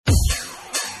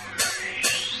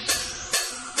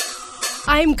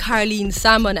I'm Carlene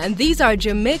Salmon, and these are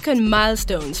Jamaican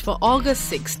milestones for August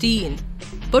 16.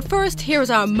 But first, here's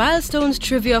our milestones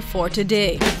trivia for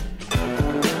today.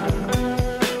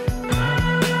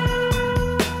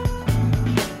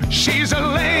 She's a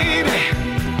lady.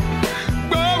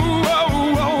 Whoa,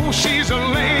 whoa, whoa, she's a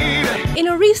lady. In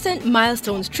a recent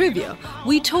milestones trivia,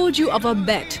 we told you of a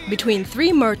bet between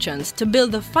three merchants to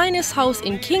build the finest house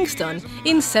in Kingston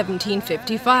in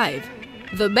 1755.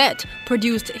 The bet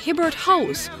produced Hibbert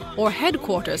House, or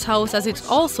Headquarters House as it's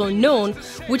also known,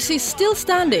 which is still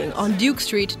standing on Duke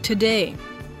Street today.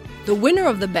 The winner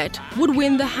of the bet would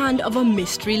win the hand of a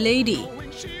mystery lady.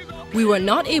 We were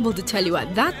not able to tell you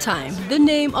at that time the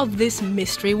name of this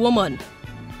mystery woman.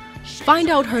 Find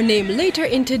out her name later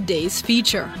in today's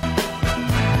feature.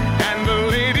 And the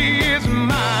lady is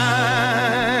mine.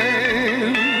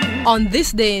 On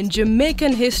this day in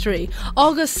Jamaican history,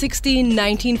 August 16,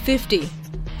 1950,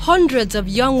 hundreds of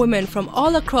young women from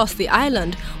all across the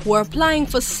island were applying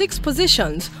for 6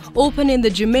 positions open in the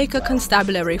Jamaica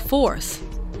Constabulary Force.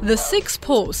 The 6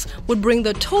 posts would bring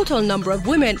the total number of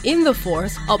women in the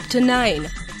force up to 9.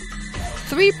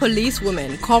 3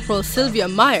 policewomen, Corporal Sylvia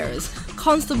Myers,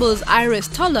 Constables Iris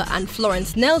Tuller and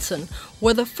Florence Nelson,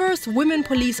 were the first women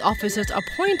police officers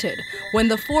appointed when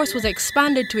the force was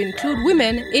expanded to include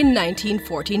women in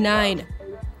 1949.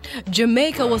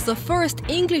 Jamaica was the first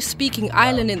English-speaking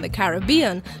island in the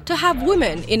Caribbean to have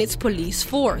women in its police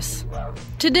force.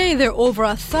 Today, there are over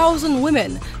 1,000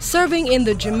 women serving in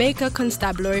the Jamaica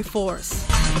Constabulary Force.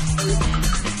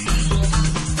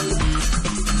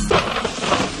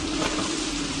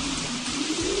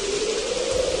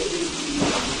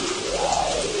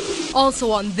 Also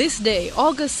on this day,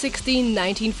 August 16,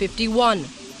 1951,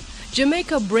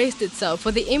 Jamaica braced itself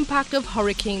for the impact of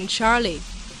Hurricane Charlie.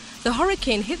 The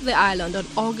hurricane hit the island on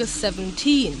August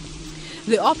 17.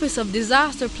 The Office of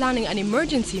Disaster Planning and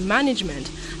Emergency Management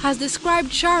has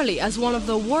described Charlie as one of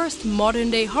the worst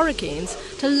modern-day hurricanes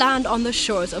to land on the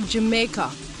shores of Jamaica.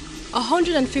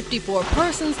 154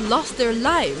 persons lost their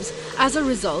lives as a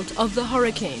result of the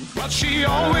hurricane. But she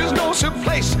always knows her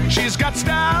place. She's got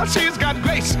style, she's got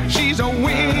grace. She's a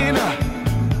winner.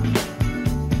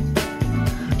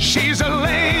 She's a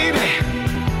lady.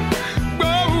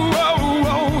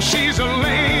 She's a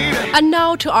lady. And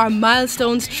now to our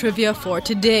milestones trivia for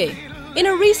today. In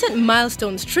a recent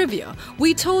milestones trivia,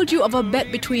 we told you of a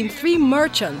bet between 3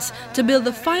 merchants to build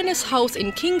the finest house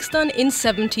in Kingston in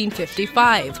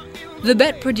 1755. The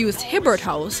bet produced Hibbert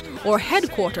House, or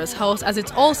Headquarters House as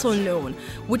it's also known,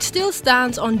 which still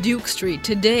stands on Duke Street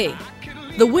today.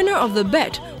 The winner of the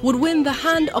bet would win the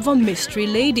hand of a mystery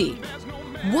lady.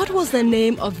 What was the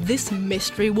name of this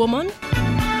mystery woman?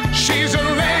 She's a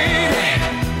lady.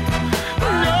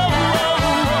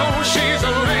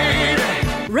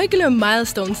 Regular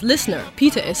Milestones listener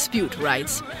Peter Espute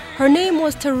writes, her name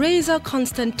was Teresa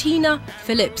Constantina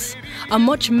Phillips, a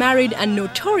much married and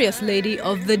notorious lady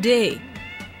of the day.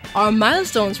 Our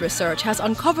Milestones research has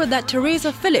uncovered that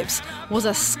Teresa Phillips was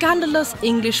a scandalous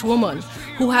English woman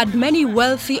who had many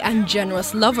wealthy and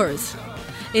generous lovers.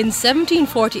 In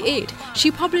 1748,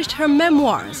 she published her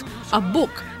memoirs, a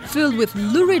book filled with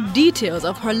lurid details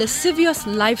of her lascivious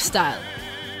lifestyle.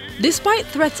 Despite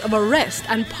threats of arrest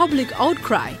and public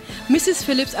outcry, Mrs.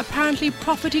 Phillips apparently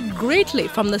profited greatly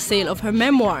from the sale of her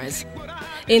memoirs.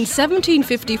 In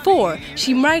 1754,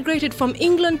 she migrated from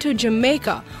England to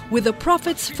Jamaica with the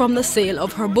profits from the sale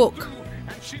of her book.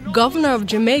 Governor of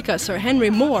Jamaica, Sir Henry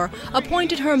Moore,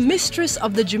 appointed her mistress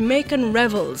of the Jamaican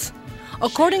revels.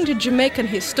 According to Jamaican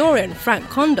historian Frank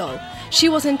Condall, she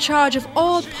was in charge of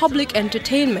all public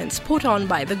entertainments put on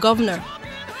by the governor.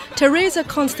 Teresa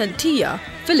Constantia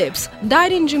Phillips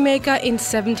died in Jamaica in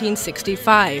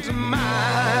 1765.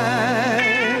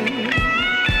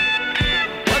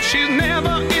 But she's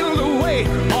never in the way,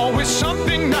 always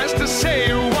something nice to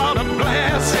say. What a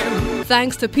blessing.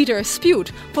 Thanks to Peter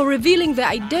Espute for revealing the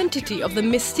identity of the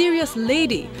mysterious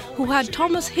lady who had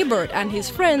Thomas Hibbert and his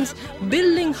friends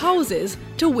building houses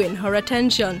to win her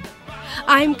attention.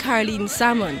 I'm Carlene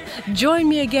Salmon. Join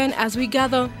me again as we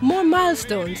gather more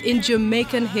milestones in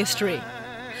Jamaican history.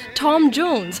 Tom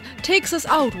Jones takes us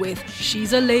out with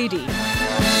She's a Lady.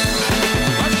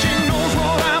 But she knows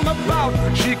what I'm about.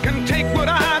 She can take what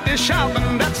I dish out,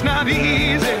 and that's not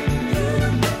easy.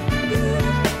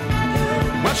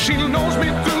 But she knows me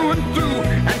through and through,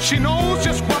 and she knows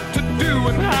just what to do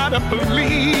and how to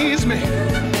please me.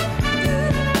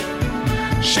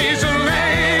 She's a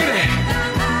lady.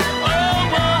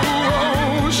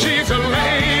 She's a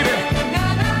lady.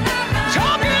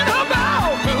 Talking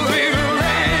about the little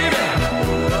lady.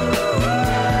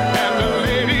 And the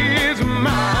lady is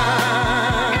mine.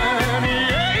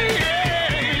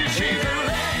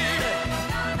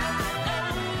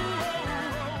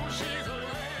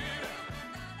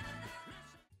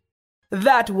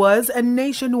 That was a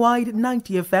nationwide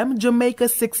 90 FM Jamaica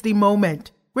 60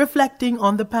 moment, reflecting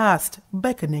on the past,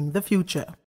 beckoning the future.